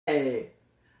Hey,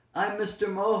 I'm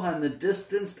Mr. Mohan, the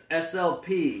distanced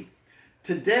SLP.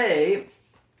 Today,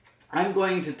 I'm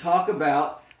going to talk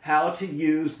about how to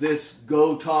use this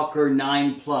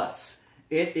GoTalk9 Plus.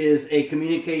 It is a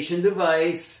communication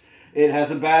device. It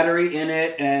has a battery in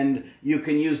it, and you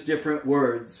can use different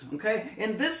words. Okay?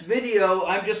 In this video,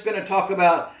 I'm just going to talk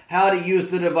about how to use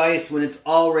the device when it's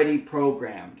already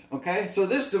programmed. Okay? So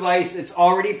this device, it's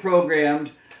already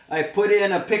programmed. I put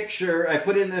in a picture, I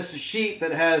put in this sheet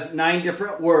that has 9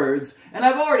 different words, and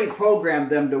I've already programmed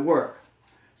them to work.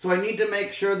 So I need to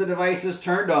make sure the device is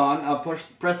turned on. I'll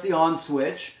press the on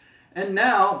switch, and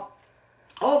now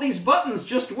all these buttons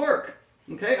just work.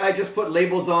 Okay, I just put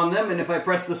labels on them, and if I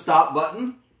press the stop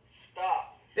button,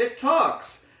 Stop. it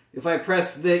talks. If I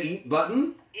press the eat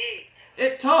button, Eat.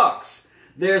 it talks.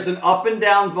 There's an up and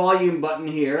down volume button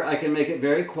here. I can make it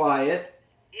very quiet.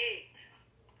 Eat.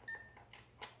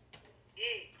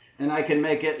 Eat. And I can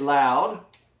make it loud.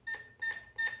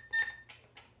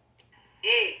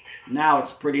 Eat. Now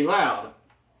it's pretty loud.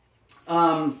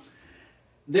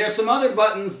 There's some other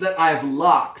buttons that I've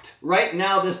locked. Right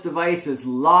now this device is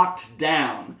locked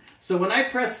down. So when I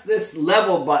press this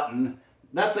level button,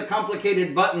 that's a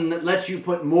complicated button that lets you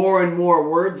put more and more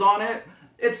words on it.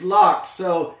 It's locked,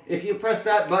 so if you press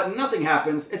that button, nothing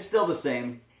happens. It's still the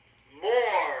same.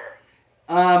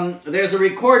 More. There's a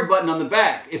record button on the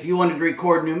back if you wanted to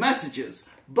record new messages.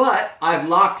 But I've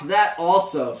locked that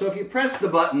also. So if you press the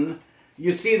button,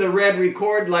 you see the red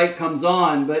record light comes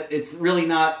on, but it's really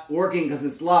not working because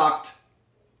it's locked.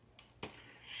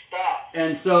 Stop.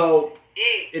 And so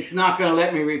Eat. it's not going to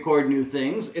let me record new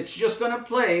things. It's just going to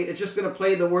play. It's just going to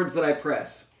play the words that I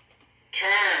press.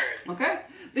 Turn. Okay?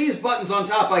 These buttons on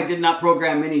top, I did not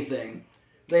program anything.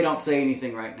 They don't say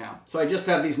anything right now. So I just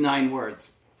have these 9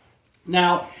 words.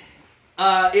 Now,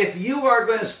 if you are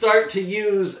going to start to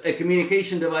use a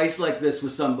communication device like this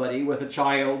with somebody, with a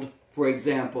child, for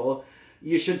example,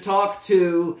 you should talk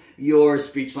to your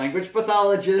speech-language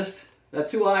pathologist.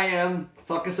 That's who I am.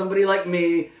 Talk to somebody like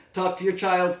me. Talk to your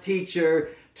child's teacher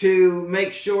to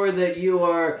make sure that you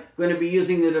are going to be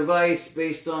using the device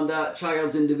based on that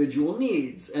child's individual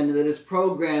needs and that it's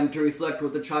programmed to reflect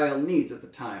what the child needs at the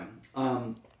time.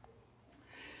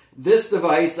 This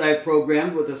device I've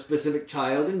programmed with a specific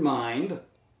child in mind,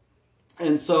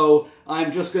 and so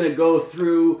I'm just going to go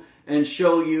through and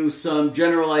show you some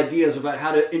general ideas about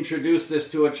how to introduce this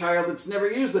to a child that's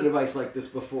never used a device like this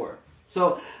before.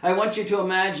 So I want you to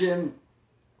imagine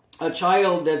a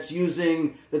child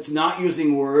that's not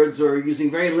using words or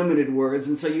using very limited words,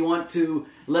 and so you want to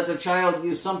let the child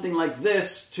use something like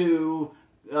this to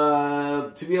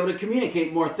be able to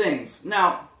communicate more things.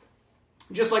 Now,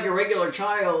 just like a regular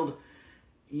child,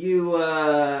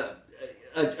 a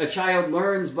child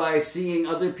learns by seeing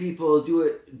other people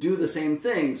do the same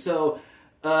thing. So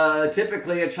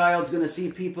typically a child's going to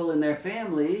see people in their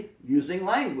family using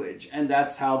language, and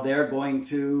that's how they're going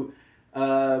to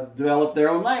develop their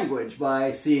own language,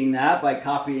 by seeing that, by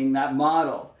copying that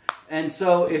model. And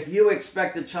so if you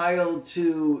expect a child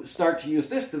to start to use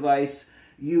this device,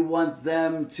 you want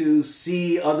them to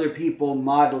see other people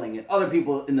modeling it, other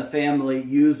people in the family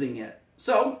using it.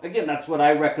 So, again, that's what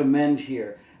I recommend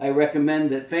here. I recommend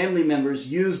that family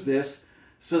members use this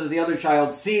so that the other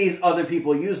child sees other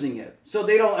people using it. So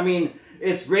they don't, I mean,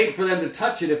 it's great for them to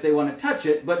touch it if they want to touch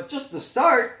it, but just to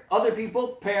start, other people,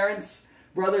 parents,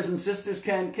 brothers and sisters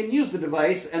can use the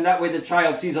device, and that way the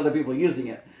child sees other people using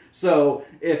it. So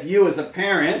if you as a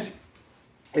parent,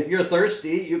 if you're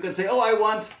thirsty, you can say, oh, I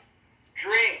want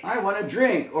a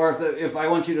drink. Or if I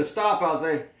want you to stop, I'll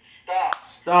say, Stop.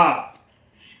 stop.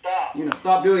 Stop. You know,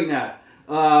 stop doing that.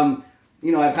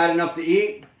 You know, I've had enough to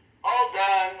eat. All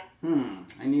done.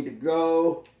 I need to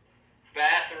go.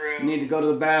 Bathroom. I need to go to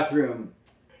the bathroom.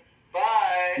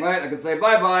 Bye. Right? I can say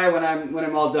bye-bye when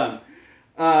I'm all done.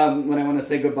 When I want to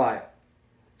say goodbye.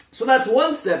 So that's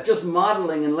one step, just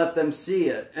modeling and let them see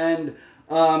it. And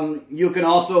you can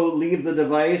also leave the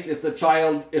device if the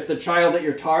child that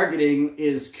you're targeting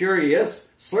is curious.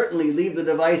 Certainly leave the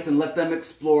device and let them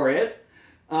explore it.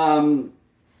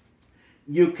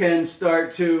 You can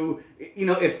start to, you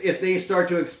know, if they start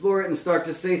to explore it and start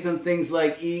to say some things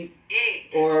like eat,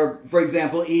 or for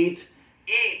example eat,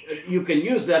 you can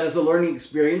use that as a learning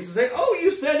experience and say, oh,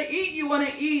 you said eat, you want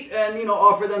to eat, and, you know,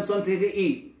 offer them something to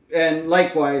eat. And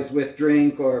likewise with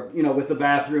drink, or, you know, with the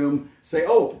bathroom, say,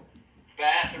 oh,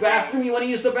 bathroom, you want to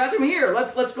use the bathroom? Here,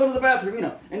 let's go to the bathroom, you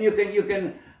know. And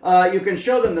you can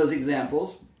show them those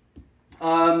examples.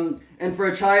 And for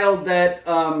a child that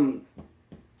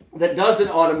doesn't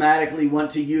automatically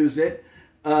want to use it,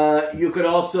 You could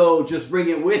also just bring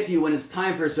it with you when it's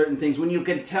time for certain things. When you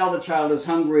can tell the child is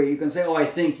hungry, you can say, "Oh, I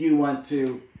think you want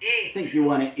to Eat. I think you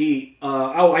want to eat.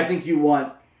 Oh, I think you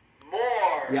want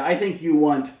More. Yeah, I think you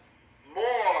want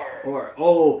More. or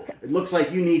oh, it looks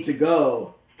like you need to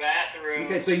go." Bathroom.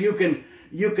 Okay, so you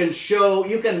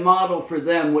can model for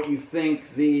them what you think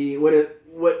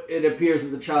what it appears that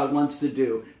the child wants to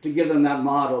do, to give them that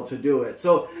model to do it.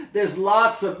 So there's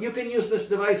lots of, you can use this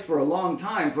device for a long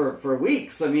time, for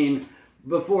weeks. I mean,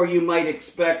 before you might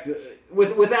expect,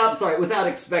 without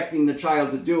expecting the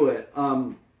child to do it,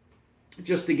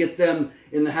 just to get them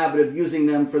in the habit of using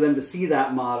them, for them to see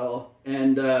that model,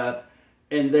 and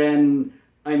then,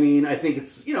 I mean, I think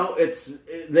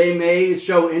they may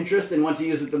show interest and want to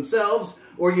use it themselves,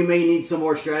 or you may need some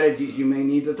more strategies. You may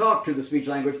need to talk to the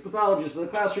speech-language pathologist or the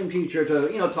classroom teacher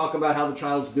to, talk about how the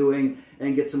child's doing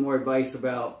and get some more advice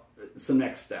about some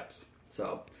next steps.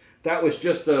 So that was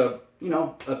just a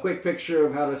quick picture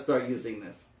of how to start using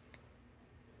this.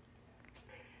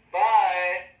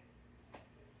 Bye.